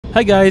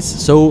Hi guys,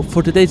 so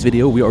for today's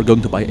video we are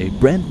going to buy a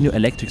brand new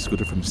electric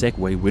scooter from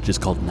Segway, which is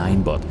called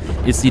NINEBOT.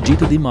 It's the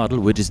G2D model,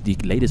 which is the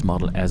latest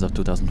model as of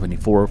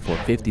 2024 for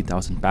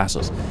 50,000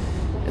 pesos.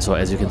 So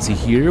as you can see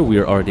here, we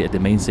are already at the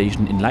main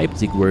station in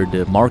Leipzig where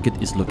the market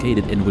is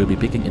located, and we'll be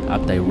picking it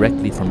up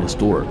directly from the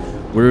store.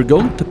 We're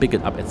going to pick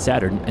it up at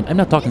Saturn, and I'm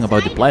not talking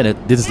about the Planet,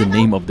 this is the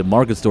name of the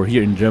market store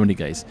here in Germany,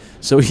 guys.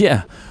 So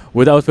yeah,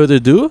 without further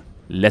ado,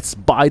 let's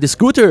buy the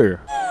scooter!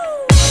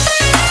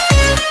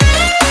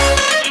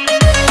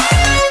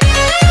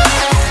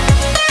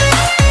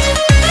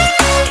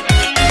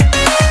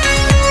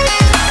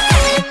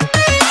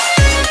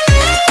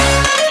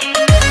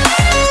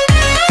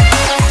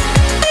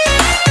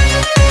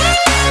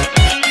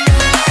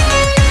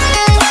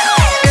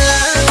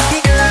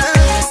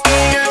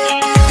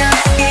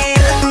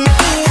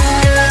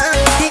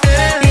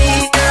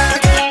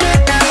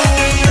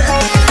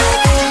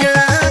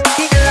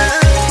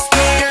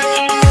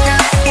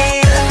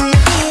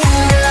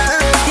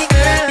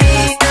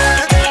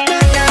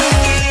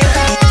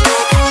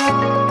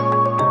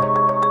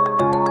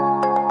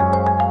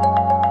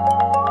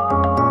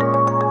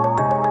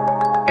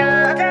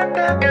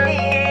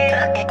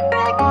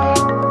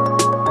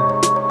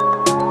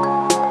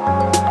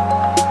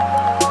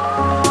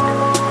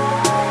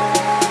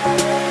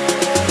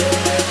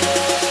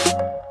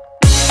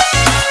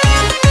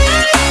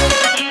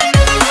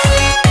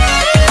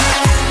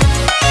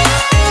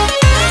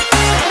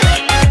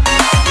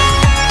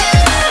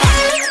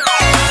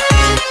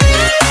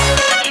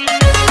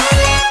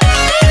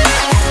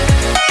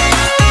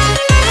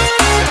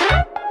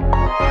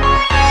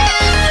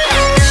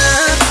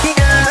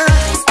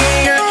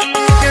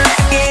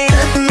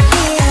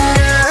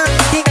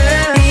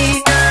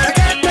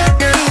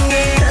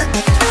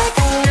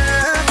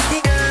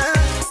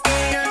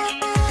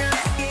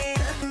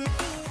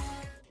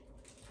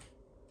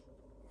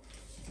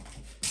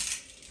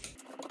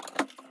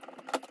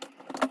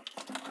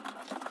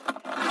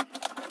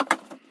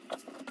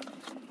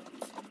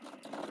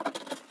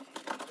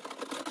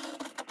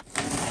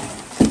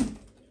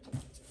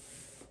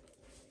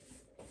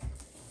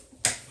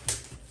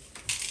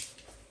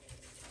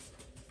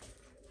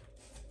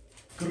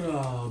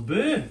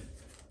 Grabe!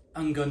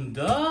 Ang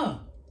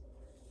ganda!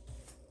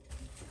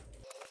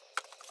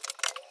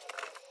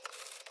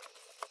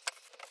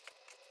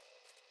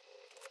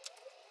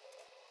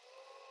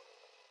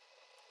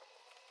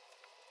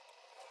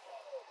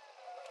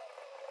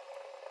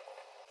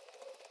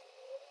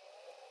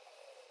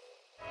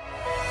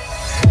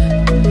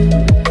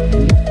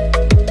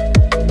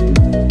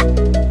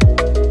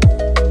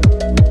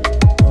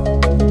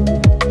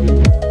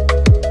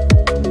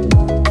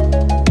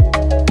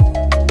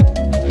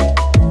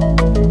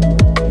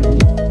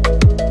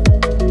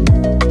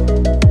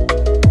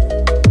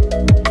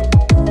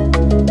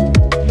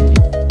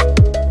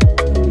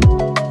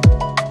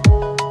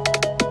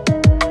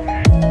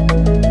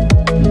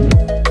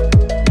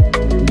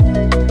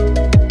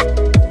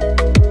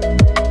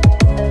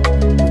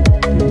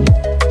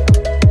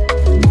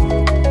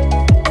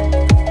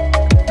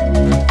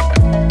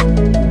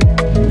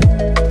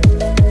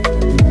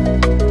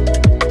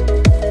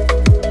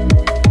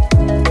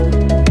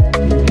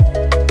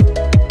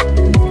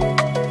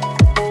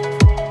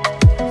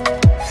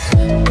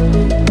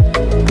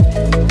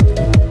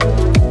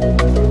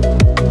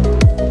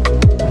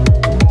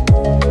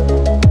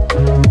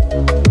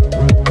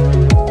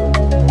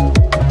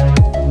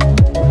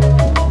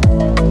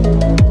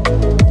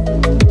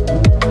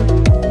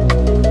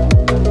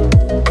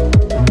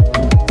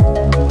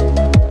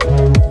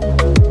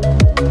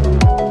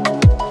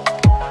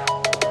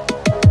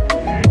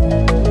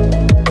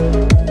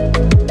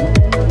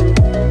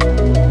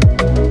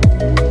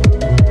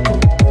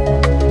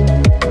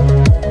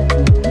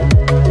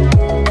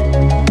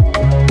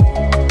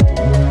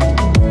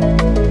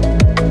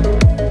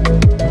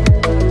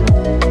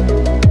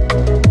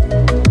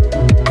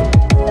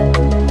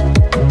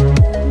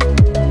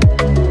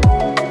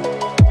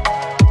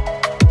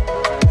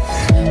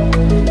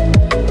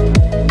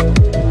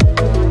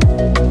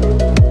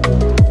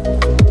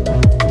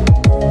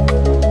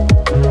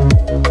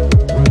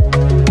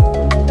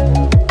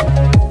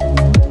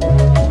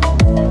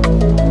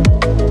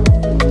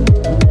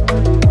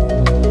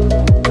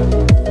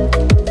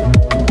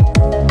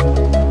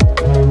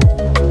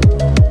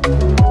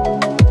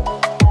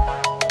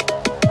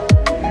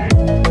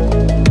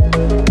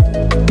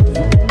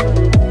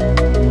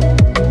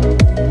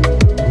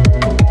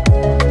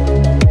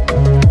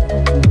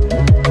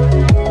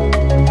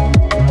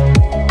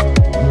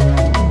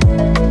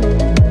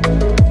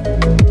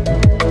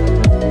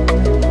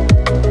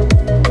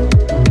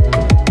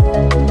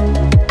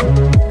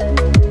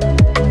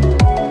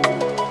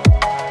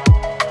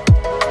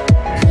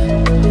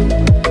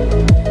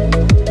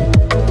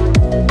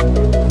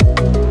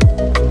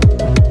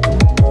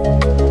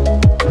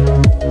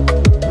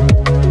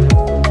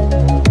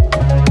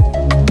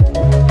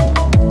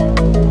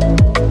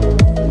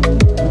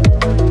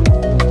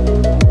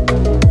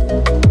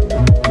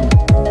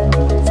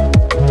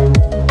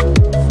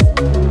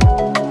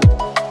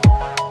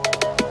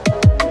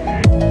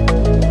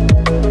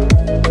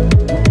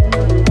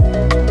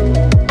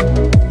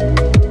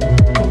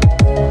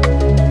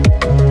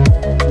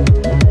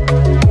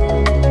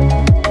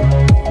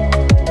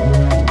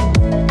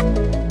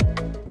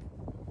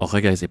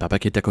 Okay guys,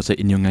 ipapakita ko sa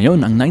inyo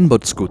ngayon ang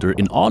NINEBOT scooter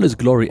in all its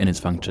glory and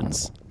its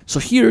functions. So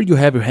here you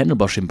have your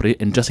handlebar syempre,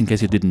 and just in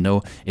case you didn't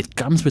know, it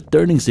comes with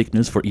turning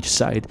signals for each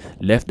side,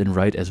 left and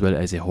right, as well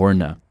as a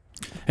horn.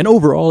 And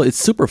overall, it's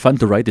super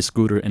fun to ride the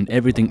scooter, and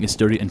everything is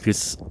sturdy and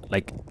feels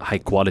like high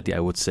quality,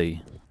 I would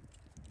say.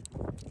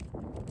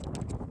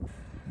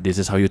 This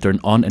is how you turn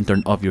on and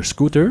turn off your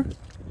scooter.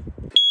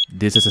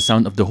 This is the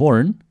sound of the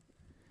horn.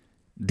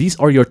 These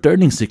are your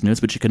turning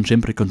signals, which you can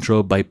syempre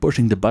control by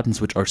pushing the buttons,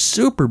 which are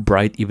super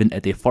bright even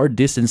at a far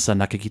distance sa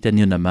nakikita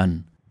nyo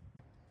naman.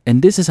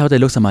 And this is how they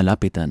look sa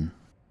malapitan.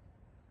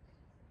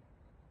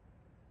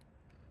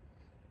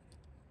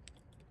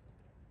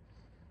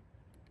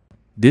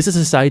 This is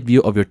a side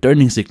view of your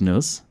turning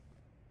signals,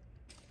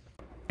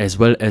 as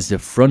well as the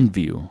front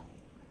view.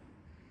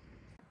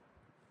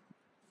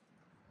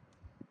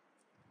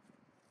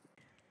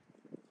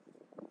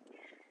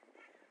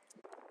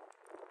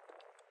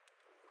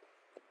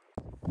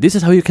 This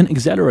is how you can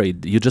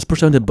accelerate. You just push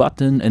down the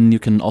button and you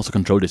can also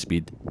control the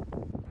speed.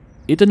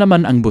 Ito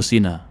naman ang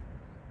busina.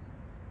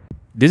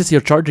 This is your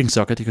charging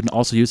socket. You can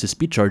also use the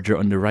speed charger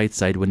on the right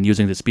side when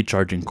using the speed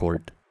charging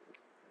cord.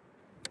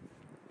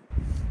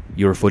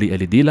 Your fully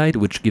LED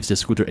light, which gives the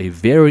scooter a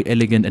very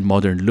elegant and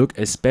modern look,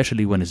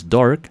 especially when it's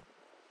dark.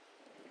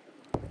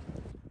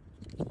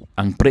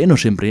 Ang preno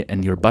syempre,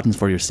 and your buttons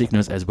for your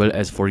signals as well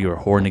as for your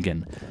horn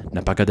again.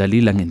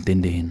 Napakadali lang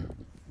intindihin.